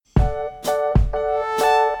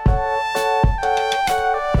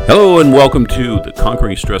Hello and welcome to the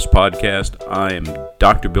Conquering Stress Podcast. I am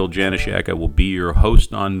Dr. Bill Janishak. I will be your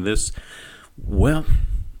host on this. Well,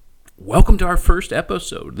 welcome to our first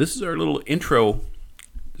episode. This is our little intro.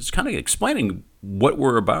 It's kind of explaining what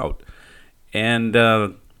we're about. And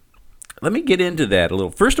let me get into that a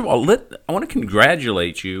little. First of all, I want to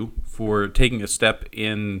congratulate you for taking a step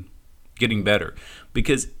in getting better.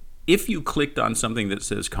 Because if you clicked on something that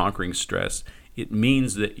says Conquering Stress, it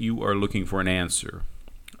means that you are looking for an answer,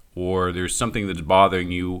 or there's something that's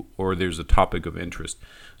bothering you, or there's a topic of interest.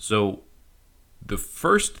 So the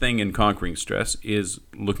first thing in conquering stress is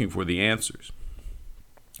looking for the answers.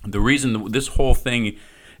 The reason this whole thing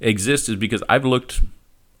exists is because I've looked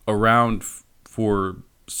around for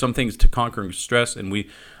some things to conquering stress, and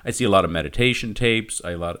I see a lot of meditation tapes,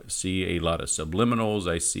 I see a lot of subliminals,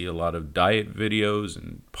 I see a lot of diet videos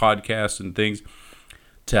and podcasts and things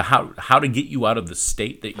to how to get you out of the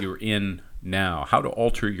state that you're in now, how to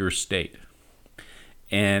alter your state.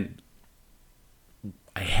 And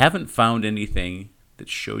I haven't found anything that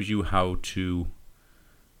shows you how to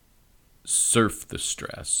surf the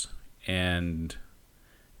stress and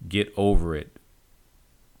get over it,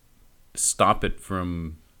 stop it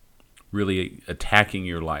from really attacking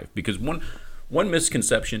your life. Because one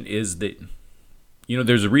misconception is that,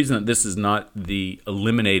 there's a reason that this is not the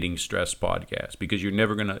eliminating stress podcast, because you're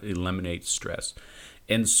never going to eliminate stress.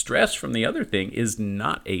 And stress, from the other thing, is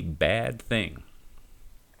not a bad thing.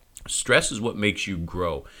 Stress is what makes you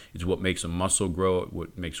grow. It's what makes a muscle grow.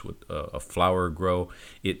 What makes a flower grow.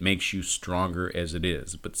 It makes you stronger as it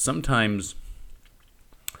is. But sometimes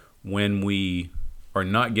when we are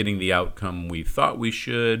not getting the outcome we thought we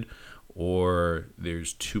should, or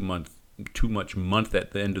there's too much month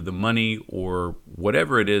at the end of the money, or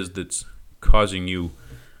whatever it is that's causing you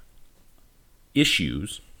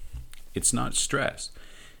issues, it's not stress.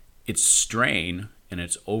 It's strain and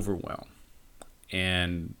it's overwhelm.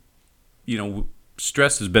 And,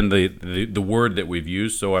 stress has been the word that we've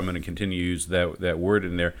used, so I'm going to continue to use that word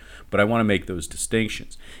in there. But I want to make those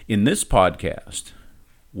distinctions. In this podcast,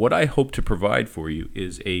 what I hope to provide for you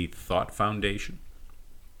is a thought foundation,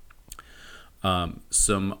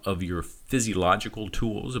 some of your physiological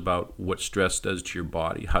tools about what stress does to your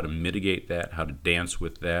body, how to mitigate that, how to dance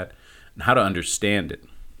with that, and how to understand it.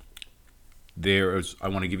 I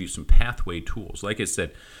want to give you some pathway tools. Like I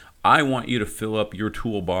said, I want you to fill up your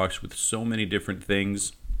toolbox with so many different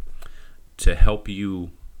things to help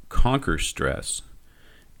you conquer stress.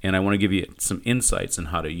 And I want to give you some insights on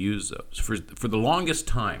how to use those. For the longest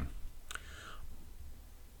time,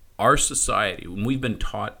 our society, when we've been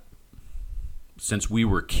taught since we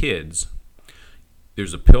were kids,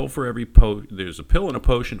 there's a pill there's a pill and a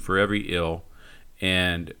potion for every ill,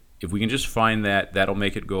 and if we can just find that'll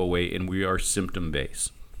make it go away, and we are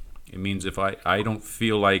symptom-based. It means if I don't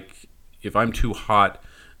feel like, if I'm too hot,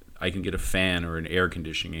 I can get a fan or an air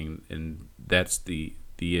conditioning, and that's the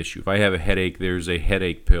issue. If I have a headache, there's a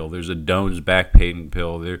headache pill. There's a Doan's back pain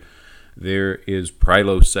pill. There is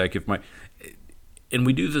Prilosec. And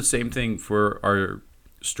we do the same thing for our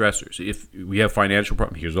stressors. If we have financial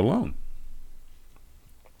problems, here's a loan.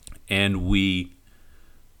 And we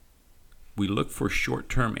look for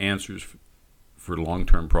short-term answers for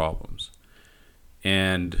long-term problems.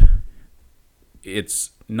 And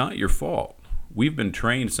it's not your fault. We've been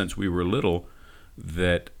trained since we were little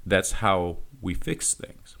that's how we fix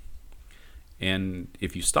things. And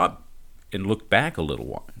if you stop and look back a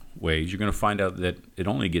little ways, you're going to find out that it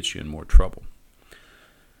only gets you in more trouble.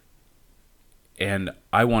 And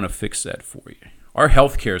I want to fix that for you. Our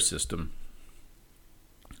healthcare system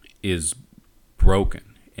is broken.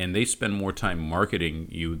 And they spend more time marketing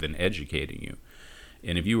you than educating you.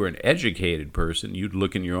 And if you were an educated person, you'd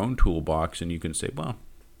look in your own toolbox and you can say, well,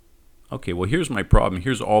 here's my problem.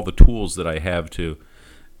 Here's all the tools that I have to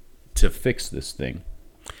fix this thing.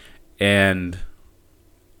 And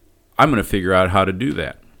I'm going to figure out how to do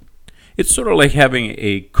that. It's sort of like having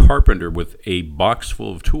a carpenter with a box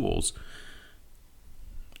full of tools.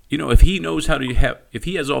 If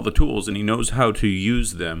he has all the tools and he knows how to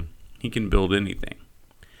use them, he can build anything.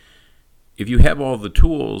 If you have all the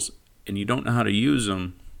tools and you don't know how to use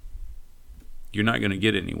them, you're not going to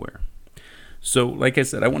get anywhere. So, like I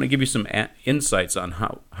said, I want to give you some insights on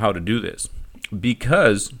how to do this.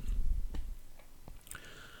 Because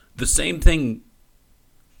the same thing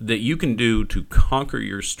that you can do to conquer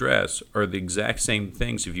your stress are the exact same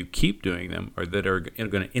things, if you keep doing them, or that are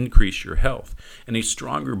going to increase your health. And a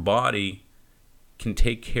stronger body can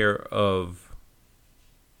take care of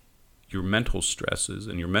your mental stresses,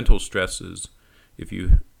 and your mental stresses, if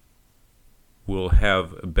you will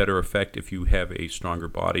have a better effect if you have a stronger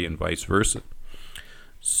body, and vice versa.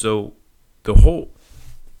 So the whole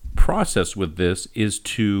process with this is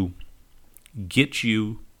to get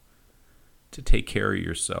you to take care of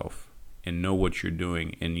yourself and know what you're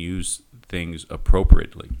doing and use things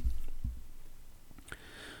appropriately.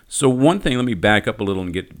 So one thing, let me back up a little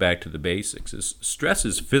and get back to the basics, is stress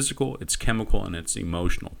is physical, it's chemical, and it's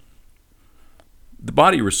emotional. The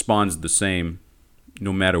body responds the same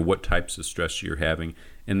no matter what types of stress you're having,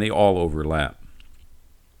 and they all overlap.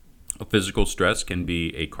 A physical stress can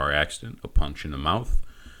be a car accident, a punch in the mouth,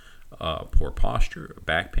 poor posture, a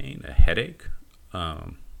back pain, a headache,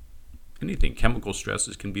 anything. Chemical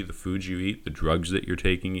stresses can be the foods you eat, the drugs that you're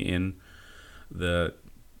taking in, the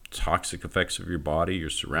toxic effects of your body, your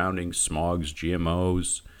surroundings, smogs,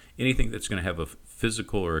 GMOs, anything that's going to have a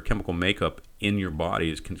physical or a chemical makeup in your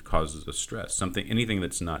body causes a stress. Anything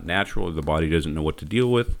that's not natural or the body doesn't know what to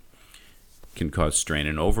deal with can cause strain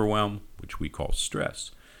and overwhelm, which we call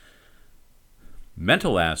stress.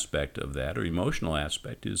 Mental aspect of that, or emotional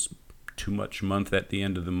aspect, is too much month at the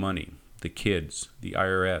end of the money, the kids, the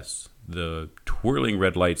IRS, the twirling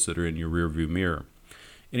red lights that are in your rearview mirror.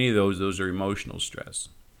 Any of those are emotional stress.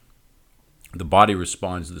 The body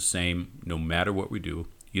responds the same no matter what we do.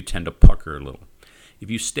 You tend to pucker a little.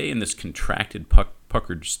 If you stay in this contracted,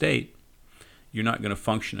 puckered state, you're not going to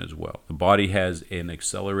function as well. The body has an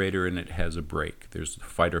accelerator and it has a brake. There's the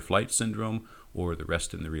fight or flight syndrome, or the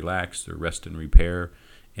rest and the relax, the rest and repair,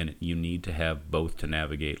 and you need to have both to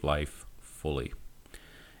navigate life fully.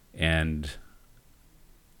 And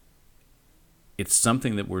it's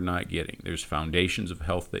something that we're not getting. There's foundations of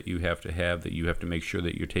health that you have to make sure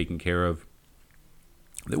that you're taking care of,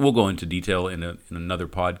 that we'll go into detail in another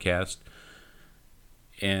podcast.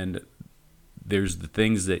 And there's the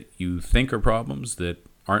things that you think are problems that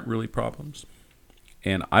aren't really problems.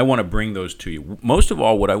 And I want to bring those to you. Most of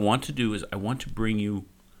all, what I want to do is I want to bring you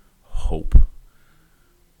hope.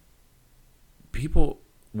 People,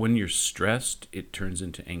 when you're stressed, it turns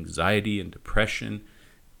into anxiety and depression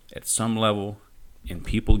at some level, and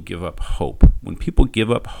people give up hope. When people give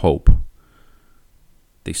up hope,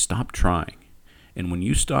 they stop trying. And when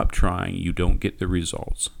you stop trying, you don't get the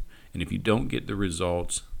results. And if you don't get the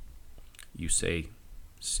results, you say,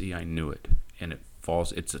 see, I knew it. And it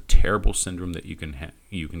falls. It's a terrible syndrome that you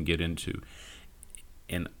can get into.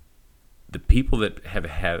 And the people that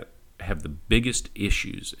have the biggest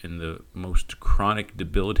issues and the most chronic,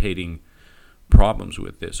 debilitating problems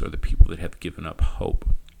with this are the people that have given up hope.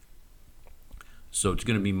 So it's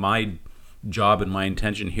going to be my job and my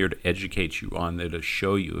intention here to educate you on that, to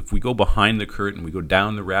show you, if we go behind the curtain, we go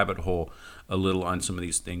down the rabbit hole a little on some of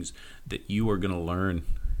these things, that you are going to learn,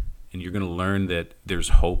 and you're going to learn that there's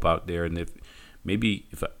hope out there, and if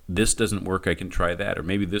this doesn't work, I can try that, or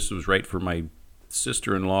maybe this was right for my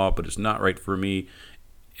sister-in-law, but it's not right for me.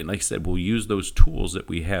 And like I said, we'll use those tools that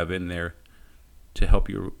we have in there to help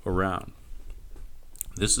you around.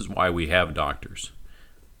 This is why we have doctors.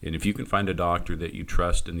 And if you can find a doctor that you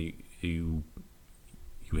trust and you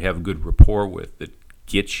have good rapport with, that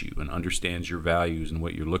gets you and understands your values and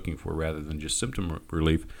what you're looking for rather than just symptom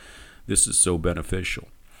relief, this is so beneficial.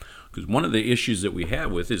 Because one of the issues that we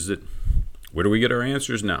have with is that, where do we get our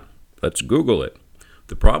answers now? Let's Google it.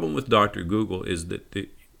 The problem with Dr. Google is that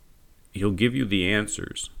he'll give you the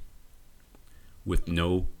answers with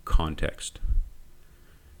no context.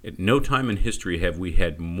 At no time in history have we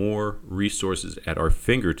had more resources at our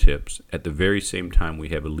fingertips at the very same time we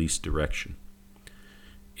have least direction.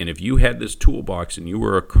 And if you had this toolbox and you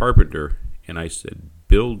were a carpenter and I said,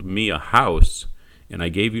 build me a house, and I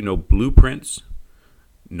gave you no blueprints,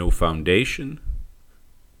 no foundation,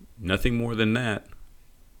 nothing more than that,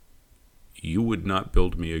 you would not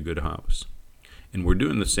build me a good house. And we're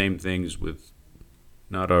doing the same things with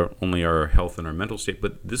not only our health and our mental state,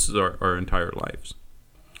 but this is our entire lives.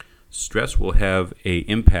 Stress will have an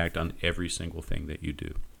impact on every single thing that you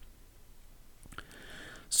do.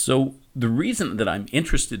 So the reason that I'm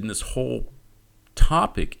interested in this whole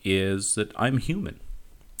topic is that I'm human.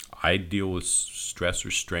 I deal with stress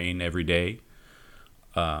or strain every day.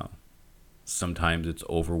 Sometimes it's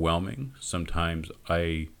overwhelming. Sometimes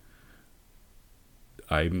I'm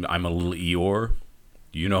a little Eeyore.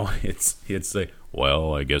 You know, it's like,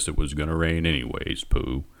 well, I guess it was going to rain anyways,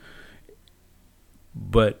 poo.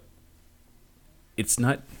 But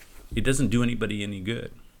it doesn't do anybody any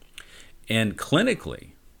good. And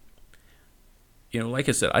clinically, like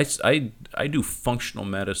I said, I do functional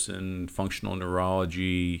medicine, functional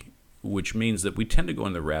neurology, which means that we tend to go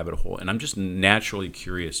in the rabbit hole. And I'm just naturally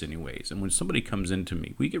curious anyways. And when somebody comes into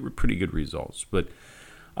me, we get pretty good results. But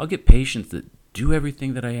I'll get patients that do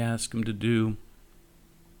everything that I ask them to do,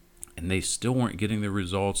 and they still weren't getting the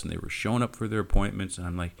results, and they were showing up for their appointments, and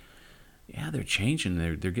I'm like, yeah, they're changing,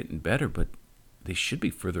 they're getting better, but they should be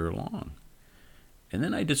further along. And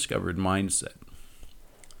then I discovered mindset.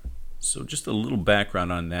 So just a little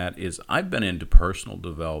background on that is I've been into personal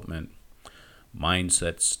development,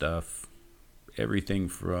 mindset stuff, everything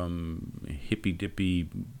from hippy-dippy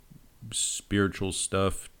spiritual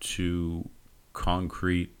stuff to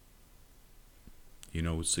concrete,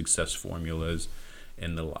 success formulas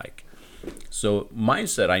and the like. So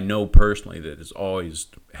mindset, I know personally that has always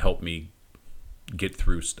helped me get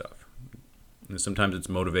through stuff. And sometimes it's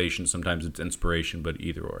motivation, sometimes it's inspiration, but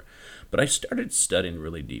either or. But I started studying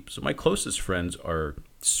really deep. So my closest friends are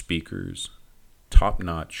speakers,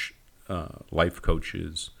 top-notch life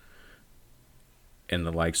coaches, and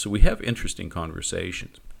the like. So we have interesting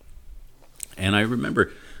conversations. And I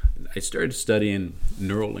remember I started studying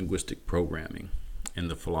neuro-linguistic programming and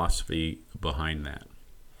the philosophy behind that.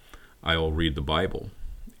 I'll read the Bible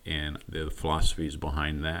and the philosophies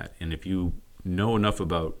behind that. And if you know enough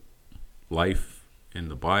about life in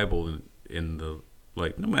the Bible and in the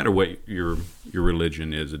no matter what your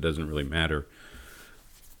religion is, it doesn't really matter.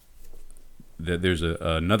 That there's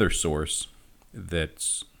another source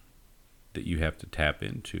that you have to tap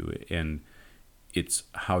into, and it's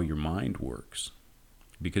how your mind works.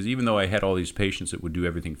 Because even though I had all these patients that would do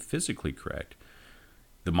everything physically correct,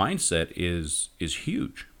 the mindset is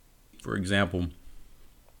huge. For example,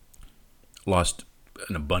 lost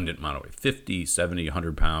an abundant amount of weight, 50, 70,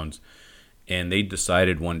 100 pounds, and they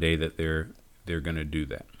decided one day that they're going to do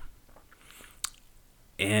that.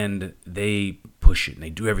 And they push it, and they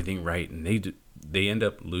do everything right, and they end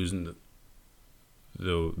up losing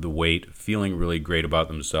the weight, feeling really great about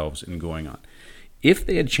themselves, and going on. If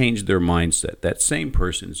they had changed their mindset, that same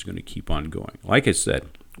person is going to keep on going. Like I said,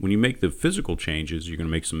 when you make the physical changes, you're going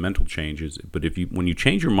to make some mental changes. But when you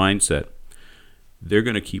change your mindset, they're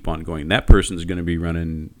going to keep on going. That person is going to be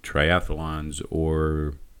running triathlons,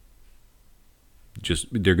 or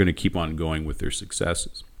they're going to keep on going with their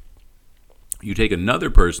successes. You take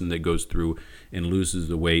another person that goes through and loses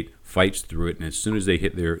the weight, fights through it, and as soon as they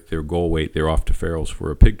hit their goal weight, they're off to Farrell's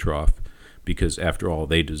for a pig trough, because after all,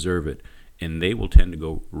 they deserve it. And they will tend to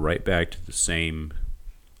go right back to the same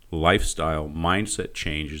lifestyle mindset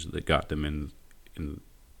changes that got them in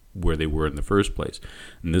where they were in the first place.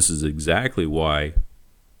 And this is exactly why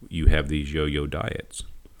you have these yo-yo diets,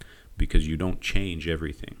 because you don't change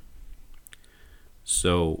everything.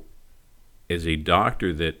 So as a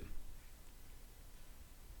doctor that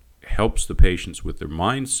helps the patients with their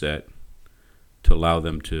mindset to allow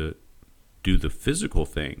them to do the physical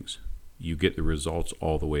things, you get the results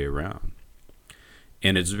all the way around.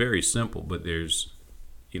 And it's very simple, but there's,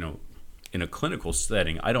 in a clinical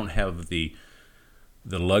setting, I don't have the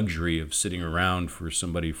luxury of sitting around for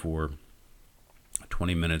somebody for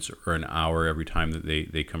 20 minutes or an hour every time that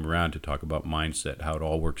they come around to talk about mindset, how it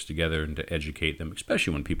all works together, and to educate them,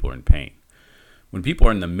 especially when people are in pain. When people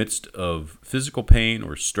are in the midst of physical pain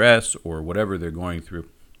or stress or whatever they're going through,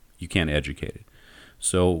 you can't educate it.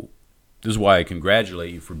 So this is why I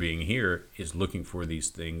congratulate you for being here, is looking for these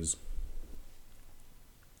things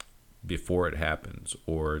before it happens,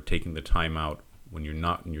 or taking the time out when you're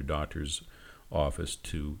not in your doctor's office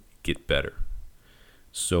to get better.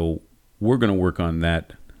 So we're going to work on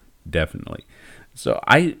that, definitely. So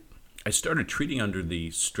I started treating under the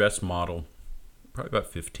stress model probably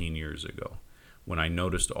about 15 years ago, when I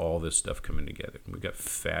noticed all this stuff coming together. We got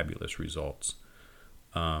fabulous results.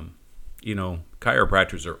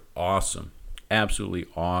 Chiropractors are awesome, absolutely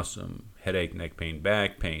awesome. Headache, neck pain,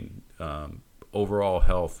 back pain, overall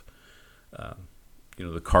health,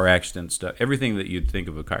 the car accident stuff, everything that you'd think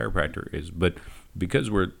of a chiropractor is. But because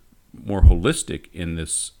we're more holistic in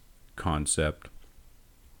this concept,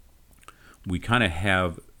 we kind of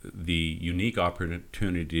have the unique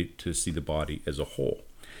opportunity to see the body as a whole,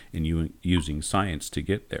 and using science to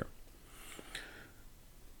get there.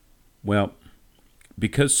 Well,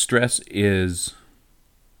 because stress is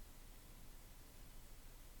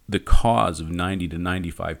the cause of 90 to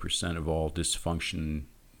 95% of all dysfunction,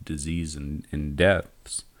 disease, and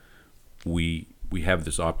deaths, we have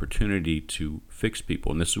this opportunity to fix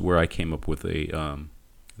people. And this is where I came up with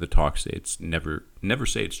the talk, say it's never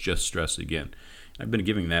say it's just stress again. I've been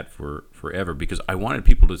giving that for forever, because I wanted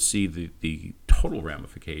people to see the total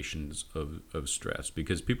ramifications of stress,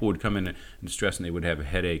 because people would come in stress and they would have a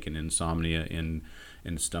headache and insomnia and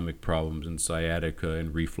stomach problems and sciatica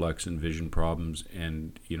and reflux and vision problems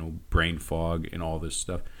and brain fog and all this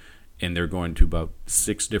stuff, and they're going to about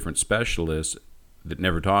 6 different specialists that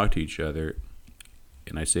never talk to each other,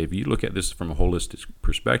 And I say, if you look at this from a holistic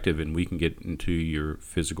perspective, and we can get into your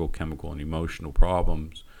physical, chemical, and emotional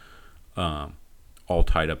problems, all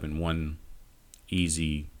tied up in one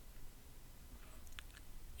easy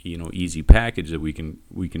package that we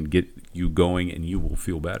can get you going, and you will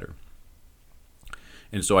feel better.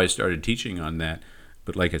 And so I started teaching on that.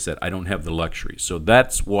 But like I said, I don't have the luxury. So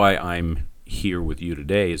that's why I'm here with you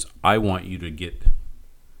today, is I want you to get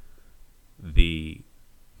the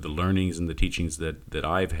learnings and the teachings that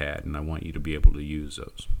I've had, and I want you to be able to use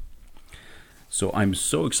those. So I'm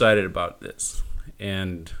so excited about this.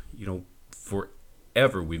 And,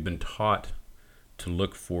 forever we've been taught to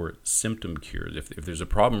look for symptom cures. If there's a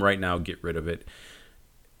problem right now, get rid of it,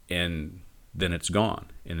 and then it's gone,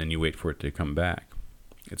 and then you wait for it to come back.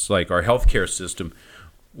 It's like our healthcare system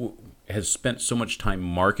has spent so much time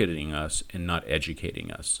marketing us and not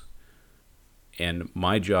educating us. And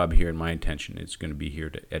my job here and my intention is going to be here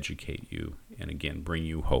to educate you and, again, bring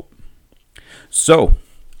you hope. So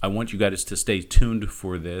I want you guys to stay tuned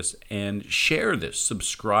for this and share this,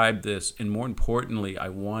 subscribe this, and more importantly, I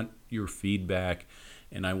want your feedback,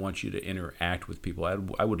 and I want you to interact with people.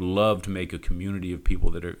 I would love to make a community of people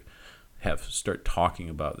that start talking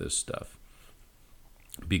about this stuff,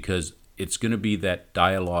 because it's going to be that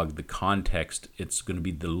dialogue, the context. It's going to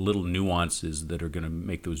be the little nuances that are going to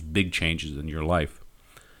make those big changes in your life.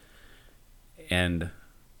 And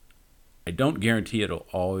I don't guarantee it'll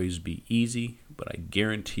always be easy, but I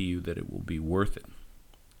guarantee you that it will be worth it.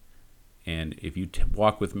 And if you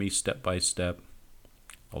walk with me step by step,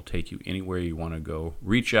 I'll take you anywhere you want to go.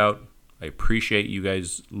 Reach out. I appreciate you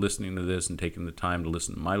guys listening to this and taking the time to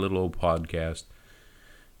listen to my little old podcast.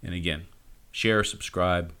 And again, share,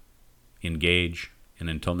 subscribe, engage. And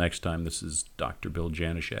until next time, this is Dr. Bill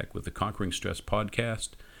Janishak with the Conquering Stress Podcast.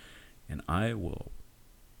 And I will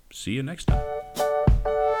see you next time.